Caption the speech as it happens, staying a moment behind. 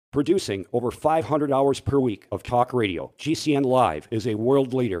Producing over 500 hours per week of talk radio, GCN Live is a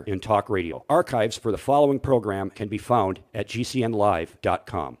world leader in talk radio. Archives for the following program can be found at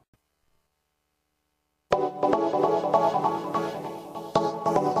gcnlive.com.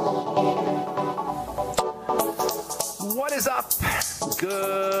 What is up?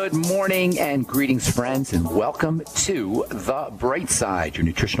 Good morning and greetings, friends, and welcome to The Bright Side, your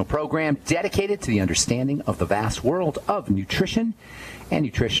nutritional program dedicated to the understanding of the vast world of nutrition and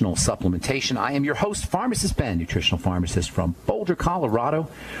nutritional supplementation. I am your host, Pharmacist Ben, nutritional pharmacist from Boulder, Colorado,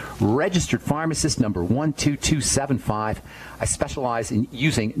 registered pharmacist number 12275. I specialize in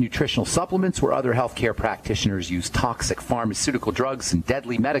using nutritional supplements where other healthcare practitioners use toxic pharmaceutical drugs and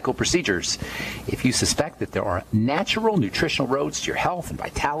deadly medical procedures. If you suspect that there are natural nutritional roads to your health and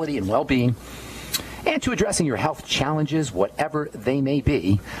vitality and well-being, and to addressing your health challenges, whatever they may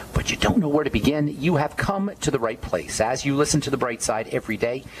be, but you don't know where to begin, you have come to the right place. As you listen to The Bright Side every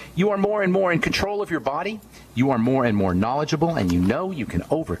day, you are more and more in control of your body, you are more and more knowledgeable, and you know you can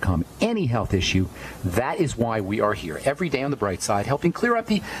overcome any health issue. That is why we are here every day on The Bright Side, helping clear up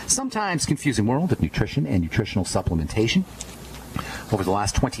the sometimes confusing world of nutrition and nutritional supplementation. Over the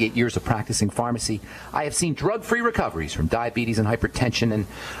last 28 years of practicing pharmacy, I have seen drug-free recoveries from diabetes and hypertension and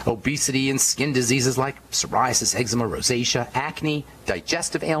obesity and skin diseases like psoriasis, eczema, rosacea, acne,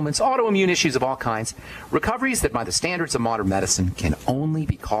 digestive ailments, autoimmune issues of all kinds. Recoveries that by the standards of modern medicine can only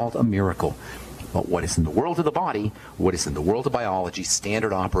be called a miracle. But what is in the world of the body, what is in the world of biology,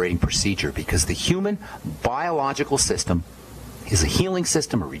 standard operating procedure, because the human biological system is a healing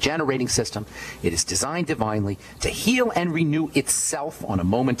system, a regenerating system. It is designed divinely to heal and renew itself on a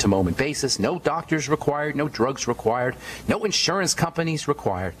moment-to-moment basis. No doctors required, no drugs required, no insurance companies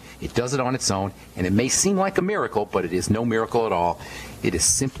required. It does it on its own, and it may seem like a miracle, but it is no miracle at all. It is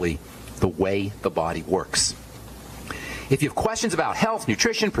simply the way the body works. If you have questions about health,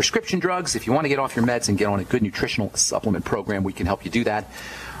 nutrition, prescription drugs, if you want to get off your meds and get on a good nutritional supplement program, we can help you do that.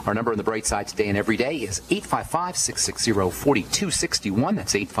 Our number on The Bright Side today and every day is 855-660-4261.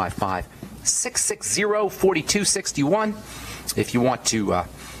 That's 855-660-4261. If you want to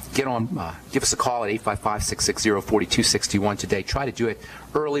get on, give us a call at 855-660-4261 today. Try to do it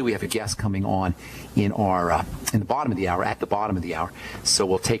early. We have a guest coming on in our in the bottom of the hour, at the bottom of the hour. So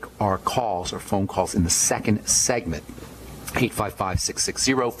we'll take our calls, our phone calls, in the second segment.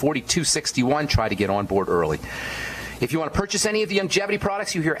 855-660-4261. Try to get on board early. If you want to purchase any of the longevity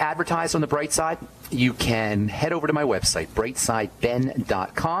products you hear advertised on The Bright Side, you can head over to my website,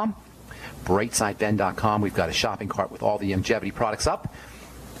 brightsideben.com. brightsideben.com. We've got a shopping cart with all the longevity products up.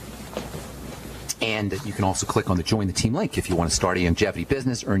 And you can also click on the Join the Team link if you want to start a longevity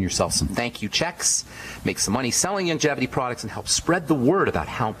business, earn yourself some thank you checks, make some money selling longevity products, and help spread the word about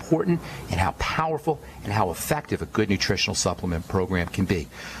how important and how powerful and how effective a good nutritional supplement program can be.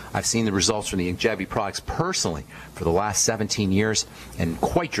 I've seen the results from the longevity products personally for the last 17 years, and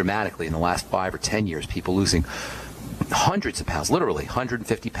quite dramatically in the last 5 or 10 years, people losing hundreds of pounds, literally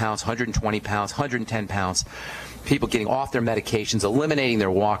 150 pounds, 120 pounds, 110 pounds. People getting off their medications, eliminating their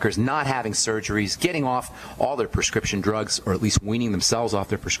walkers, not having surgeries, getting off all their prescription drugs, or at least weaning themselves off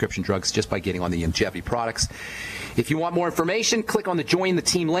their prescription drugs just by getting on the longevity products. If you want more information, click on the Join the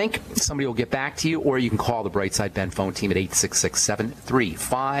Team link. Somebody will get back to you, or you can call the Brightside Ben phone team at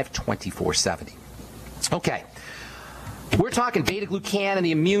 866-735-2470. Okay. We're talking beta-glucan and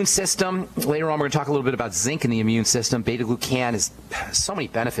the immune system. Later on, we're going to talk a little bit about zinc in the immune system. Beta-glucan has so many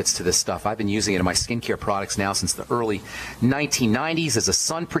benefits to this stuff. I've been using it in my skincare products now since the early 1990s as a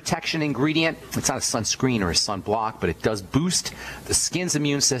sun protection ingredient. It's not a sunscreen or a sunblock, but it does boost the skin's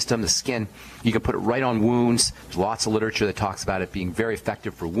immune system. The skin, you can put it right on wounds. There's lots of literature that talks about it being very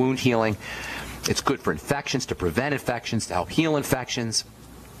effective for wound healing. It's good for infections, to prevent infections, to help heal infections.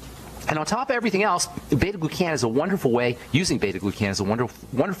 And on top of everything else, beta-glucan is a wonderful way, using beta-glucan is a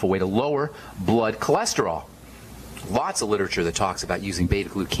wonderful way to lower blood cholesterol. Lots of literature that talks about using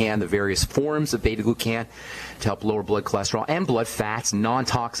beta-glucan, the various forms of beta-glucan to help lower blood cholesterol and blood fats,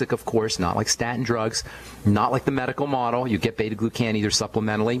 non-toxic, of course, not like statin drugs, not like the medical model. You get beta-glucan either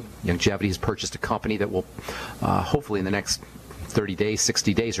supplementally. Longevity has purchased a company that will, hopefully in the next 30 days,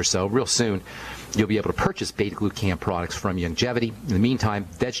 60 days or so, real soon, you'll be able to purchase beta-glucan products from Longevity. In the meantime,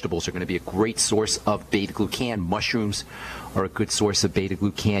 vegetables are going to be a great source of beta-glucan. Mushrooms are a good source of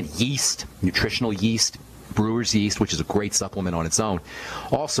beta-glucan. Yeast, nutritional yeast, brewer's yeast, which is a great supplement on its own,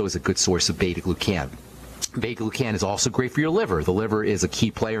 also is a good source of beta-glucan. Beta-glucan is also great for your liver. The liver is a key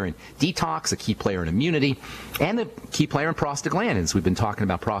player in detox, a key player in immunity, and a key player in prostaglandins. We've been talking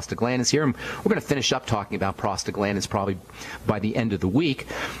about prostaglandins here, and we're going to finish up talking about prostaglandins probably by the end of the week.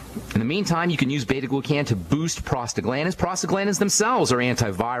 In the meantime, you can use beta-glucan to boost prostaglandins. Prostaglandins themselves are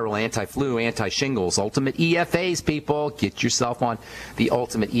antiviral, anti-flu, anti-shingles, ultimate EFAs, people. Get yourself on the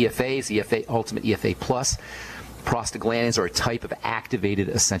ultimate EFAs, Ultimate EFA Plus. Prostaglandins are a type of activated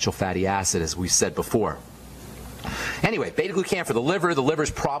essential fatty acid, as we've said before. Anyway, beta-glucan for the liver. The liver is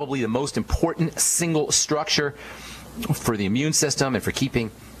probably the most important single structure for the immune system and for keeping,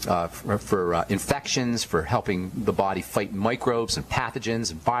 for infections, for helping the body fight microbes and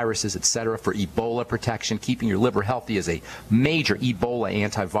pathogens and viruses, etc., for Ebola protection. Keeping your liver healthy is a major Ebola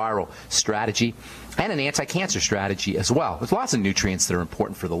antiviral strategy and an anti-cancer strategy as well. There's lots of nutrients that are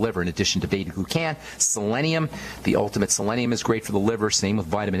important for the liver in addition to beta-glucan. Selenium, the ultimate selenium is great for the liver. Same with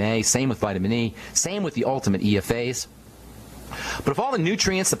vitamin A, same with vitamin E, same with the ultimate EFAs. But of all the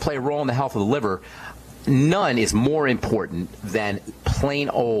nutrients that play a role in the health of the liver, none is more important than plain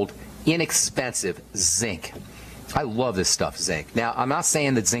old, inexpensive zinc. I love this stuff, zinc. Now, I'm not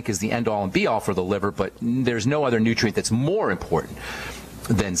saying that zinc is the end-all and be-all for the liver, but there's no other nutrient that's more important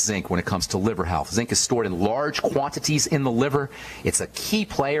than zinc when it comes to liver health. Zinc is stored in large quantities in the liver. It's a key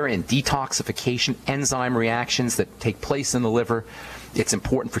player in detoxification enzyme reactions that take place in the liver. It's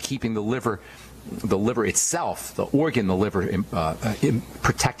important for keeping the liver itself, the organ, the liver,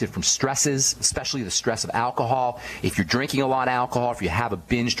 protected from stresses, especially the stress of alcohol. If you're drinking a lot of alcohol, if you have a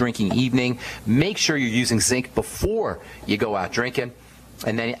binge drinking evening, make sure you're using zinc before you go out drinking.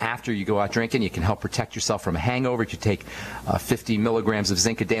 And then after you go out drinking, you can help protect yourself from a hangover. If you take 50 milligrams of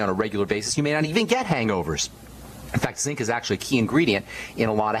zinc a day on a regular basis, you may not even get hangovers. In fact, zinc is actually a key ingredient in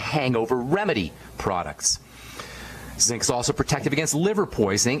a lot of hangover remedy products. Zinc is also protective against liver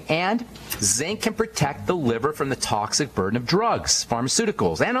poisoning, and zinc can protect the liver from the toxic burden of drugs,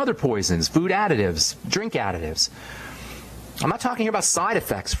 pharmaceuticals, and other poisons, food additives, drink additives. I'm not talking here about side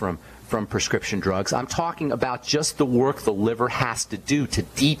effects from prescription drugs. I'm talking about just the work the liver has to do to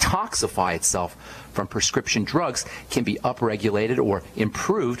detoxify itself from prescription drugs can be upregulated or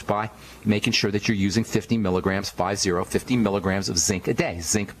improved by making sure that you're using 50 milligrams, 50 milligrams of zinc a day,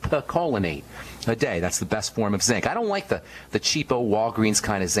 zinc picolinate a day. That's the best form of zinc. I don't like the cheapo Walgreens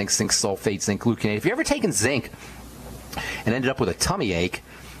kind of zinc sulfate, zinc gluconate. If you've ever taken zinc and ended up with a tummy ache,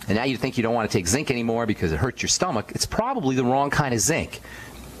 and now you think you don't want to take zinc anymore because it hurts your stomach, it's probably the wrong kind of zinc.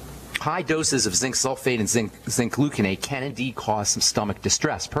 High doses of zinc sulfate and zinc gluconate can indeed cause some stomach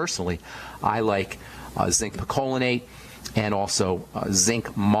distress. Personally, I like zinc picolinate and also zinc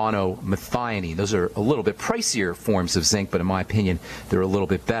monomethionine. Those are a little bit pricier forms of zinc, but in my opinion, they're a little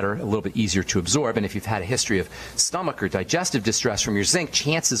bit better, a little bit easier to absorb. And if you've had a history of stomach or digestive distress from your zinc,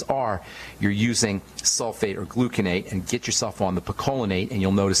 chances are you're using sulfate or gluconate, and get yourself on the picolinate, and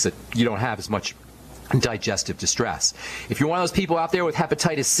you'll notice that you don't have as much digestive distress. If you're one of those people out there with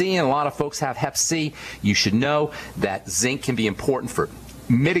hepatitis C, and a lot of folks have hep C, you should know that zinc can be important for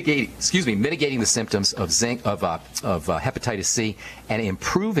mitigating the symptoms of hepatitis C and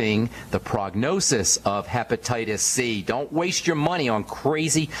improving the prognosis of hepatitis C. Don't waste your money on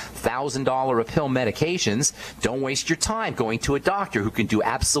crazy $1,000 a pill medications. Don't waste your time going to a doctor who can do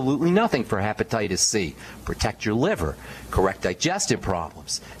absolutely nothing for hepatitis C. Protect your liver, correct digestive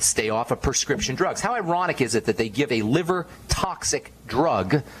problems, stay off of prescription drugs. How ironic is it that they give a liver toxic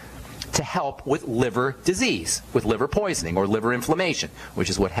drug to help with liver disease, with liver poisoning or liver inflammation, which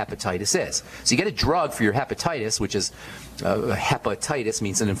is what hepatitis is. So you get a drug for your hepatitis, which is hepatitis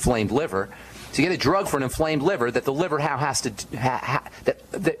means an inflamed liver. So you get a drug for an inflamed liver that the liver has to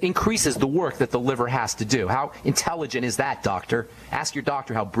that increases the work that the liver has to do. How intelligent is that, doctor? Ask your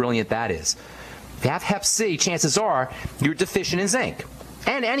doctor how brilliant that is. If you have hep C, chances are you're deficient in zinc.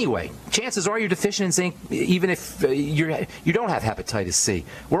 And anyway, chances are you're deficient in zinc even if you don't have hepatitis C.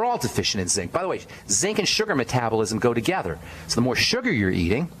 We're all deficient in zinc. By the way, zinc and sugar metabolism go together. So the more sugar you're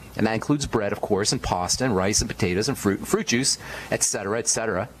eating, and that includes bread, of course, and pasta, and rice, and potatoes, and fruit juice,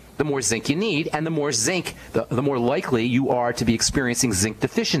 etc., the more zinc you need, and the more zinc, the more likely you are to be experiencing zinc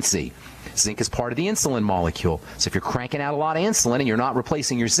deficiency. Zinc is part of the insulin molecule. So if you're cranking out a lot of insulin and you're not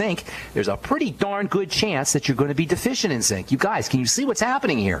replacing your zinc, there's a pretty darn good chance that you're going to be deficient in zinc. You guys, can you see what's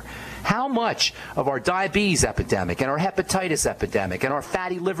happening here? How much of our diabetes epidemic and our hepatitis epidemic and our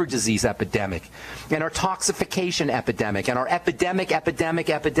fatty liver disease epidemic and our toxification epidemic and our epidemic,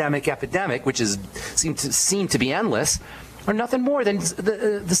 which seem to be endless, are nothing more than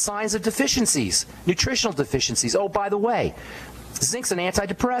the signs of deficiencies, nutritional deficiencies. Oh, by the way, zinc's an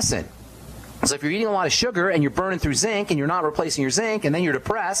antidepressant. So if you're eating a lot of sugar and you're burning through zinc and you're not replacing your zinc and then you're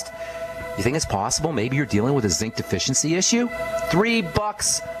depressed, You think it's possible maybe you're dealing with a zinc deficiency issue? $3,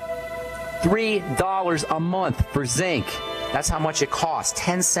 $3 a month for zinc. That's how much it costs,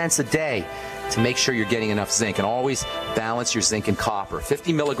 10 cents a day to make sure you're getting enough zinc. And always balance your zinc and copper.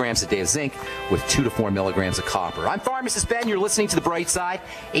 50 milligrams a day of zinc with 2 to 4 milligrams of copper. I'm Pharmacist Ben. You're listening to The Bright Side.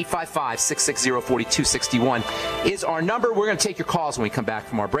 855-660-4261 is our number. We're going to take your calls when we come back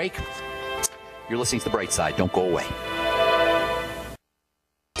from our break. You're listening to The Bright Side. Don't go away.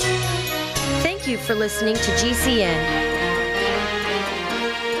 Thank you for listening to GCN.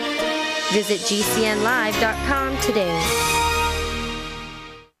 Visit GCNlive.com today.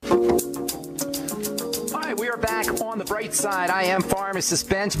 We are back on The Bright Side. I am Pharmacist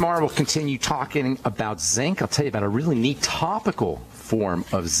Ben. Tomorrow we'll continue talking about zinc. I'll tell you about a really neat topical form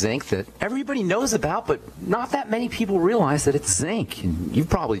of zinc that everybody knows about, but not that many people realize that it's zinc. And you've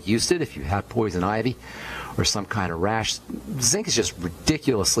probably used it if you have poison ivy or some kind of rash. Zinc is just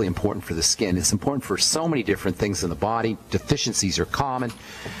ridiculously important for the skin. It's important for so many different things in the body. Deficiencies are common,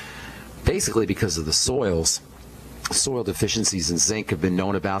 basically because of the soils. Soil deficiencies in zinc have been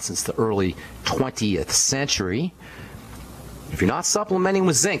known about since the early 20th century. If you're not supplementing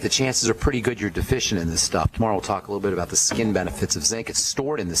with zinc, the chances are pretty good you're deficient in this stuff. Tomorrow we'll talk a little bit about the skin benefits of zinc. It's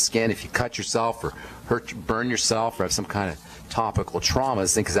stored in the skin. If you cut yourself or burn yourself or have some kind of topical trauma,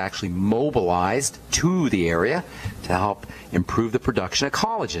 zinc is actually mobilized to the area to help improve the production of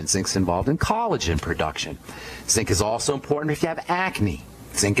collagen. Zinc's involved in collagen production. Zinc is also important if you have acne.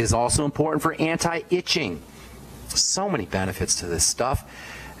 Zinc is also important for anti-itching. So many benefits to this stuff.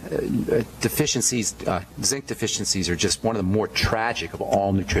 Zinc deficiencies are just one of the more tragic of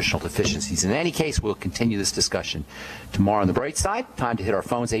all nutritional deficiencies. In any case, we'll continue this discussion tomorrow on The Bright Side. Time to hit our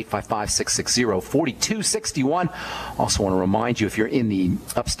phones, 855-660-4261. Also want to remind you, if you're in the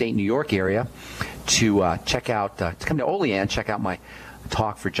upstate New York area, to check out, to come to Olean, check out my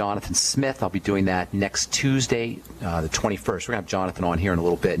talk for Jonathan Smith. I'll be doing that next Tuesday, the 21st. We're going to have Jonathan on here in a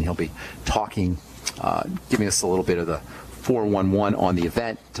little bit, and he'll be talking, giving us a little bit of the 411 on the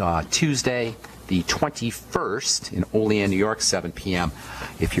event Tuesday, the 21st in Olean, New York, 7 p.m.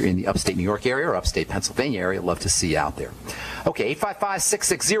 If you're in the upstate New York area or upstate Pennsylvania area, I'd love to see you out there. Okay,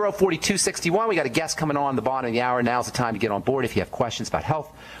 855-660-4261. We got a guest coming on the bottom of the hour. Now's the time to get on board if you have questions about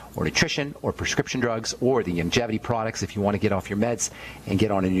health or nutrition or prescription drugs or the longevity products. If you want to get off your meds and get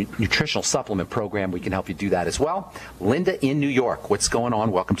on a nutritional supplement program, we can help you do that as well. Linda in New York, what's going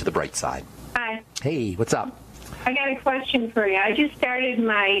on? Welcome to The Bright Side. Hi. Hey, what's up? I got a question for you. I just started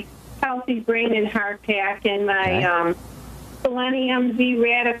my Healthy Brain and Heart Pack and my Selenium,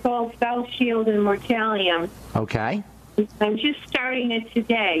 Z-Radical, Cell Shield, and Mortalium. Okay. I'm just starting it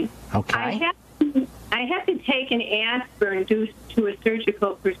today. Okay. I have to take an aspirin due to a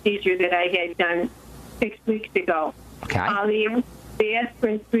surgical procedure that I had done 6 weeks ago. Okay. The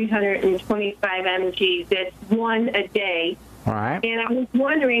aspirin's 325 mg. That's one a day. All right. And I was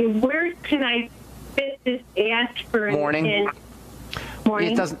wondering, where can I fit this aspirin in?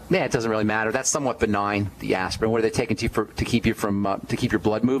 Morning. It doesn't really matter. That's somewhat benign, the aspirin. What are they taking to keep you from to keep your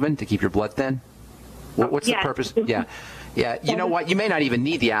blood moving, to keep your blood thin? What's the purpose? Yeah. Yeah, you know what? You may not even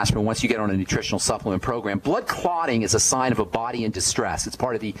need the aspirin once you get on a nutritional supplement program. Blood clotting is a sign of a body in distress. It's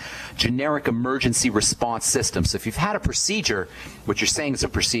part of the generic emergency response system. So if you've had a procedure, which you're saying is a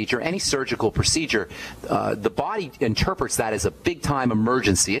procedure, any surgical procedure, the body interprets that as a big-time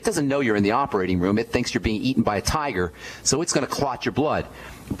emergency. It doesn't know you're in the operating room. It thinks you're being eaten by a tiger, so it's going to clot your blood.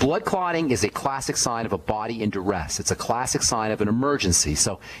 Blood clotting is a classic sign of a body in duress. It's a classic sign of an emergency.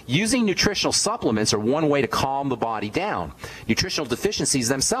 So using nutritional supplements are one way to calm the body down. Nutritional deficiencies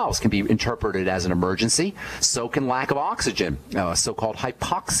themselves can be interpreted as an emergency. So can lack of oxygen, so-called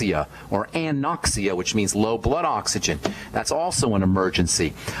hypoxia or anoxia, which means low blood oxygen. That's also an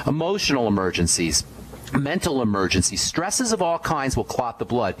emergency. Emotional emergencies. Mental emergencies, stresses of all kinds will clot the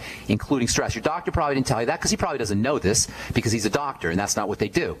blood, including stress. Your doctor probably didn't tell you that because he probably doesn't know this because he's a doctor, and that's not what they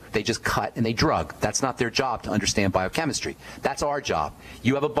do. They just cut and they drug. That's not their job to understand biochemistry. That's our job.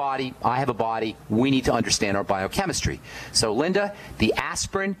 You have a body, I have a body, we need to understand our biochemistry. So, Linda, the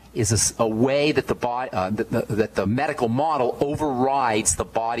aspirin is a way that that the medical model overrides the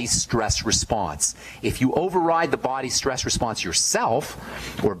body's stress response. If you override the body's stress response yourself,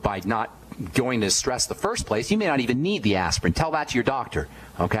 or by not going to stress the first place, you may not even need the aspirin. Tell that to your doctor,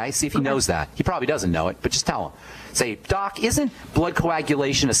 okay? See if he knows that. He probably doesn't know it, but just tell him. Say, Doc, isn't blood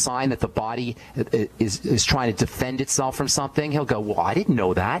coagulation a sign that the body is trying to defend itself from something? He'll go, well, I didn't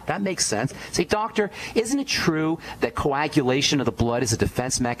know that. That makes sense. Say, doctor, isn't it true that coagulation of the blood is a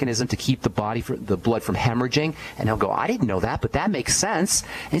defense mechanism to keep the blood from hemorrhaging? And he'll go, I didn't know that, but that makes sense.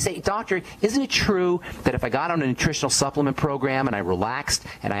 And you say, doctor, isn't it true that if I got on a nutritional supplement program and I relaxed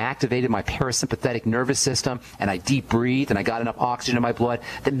and I activated my parasympathetic nervous system and I deep breathed and I got enough oxygen in my blood,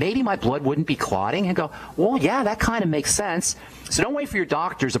 that maybe my blood wouldn't be clotting? And go, well, yeah, that kind of makes sense. So don't wait for your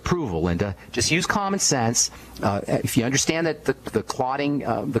doctor's approval, Linda. Just use common sense. If you understand that the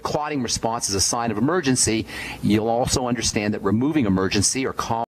clotting response is a sign of emergency, you'll also understand that removing emergency or calm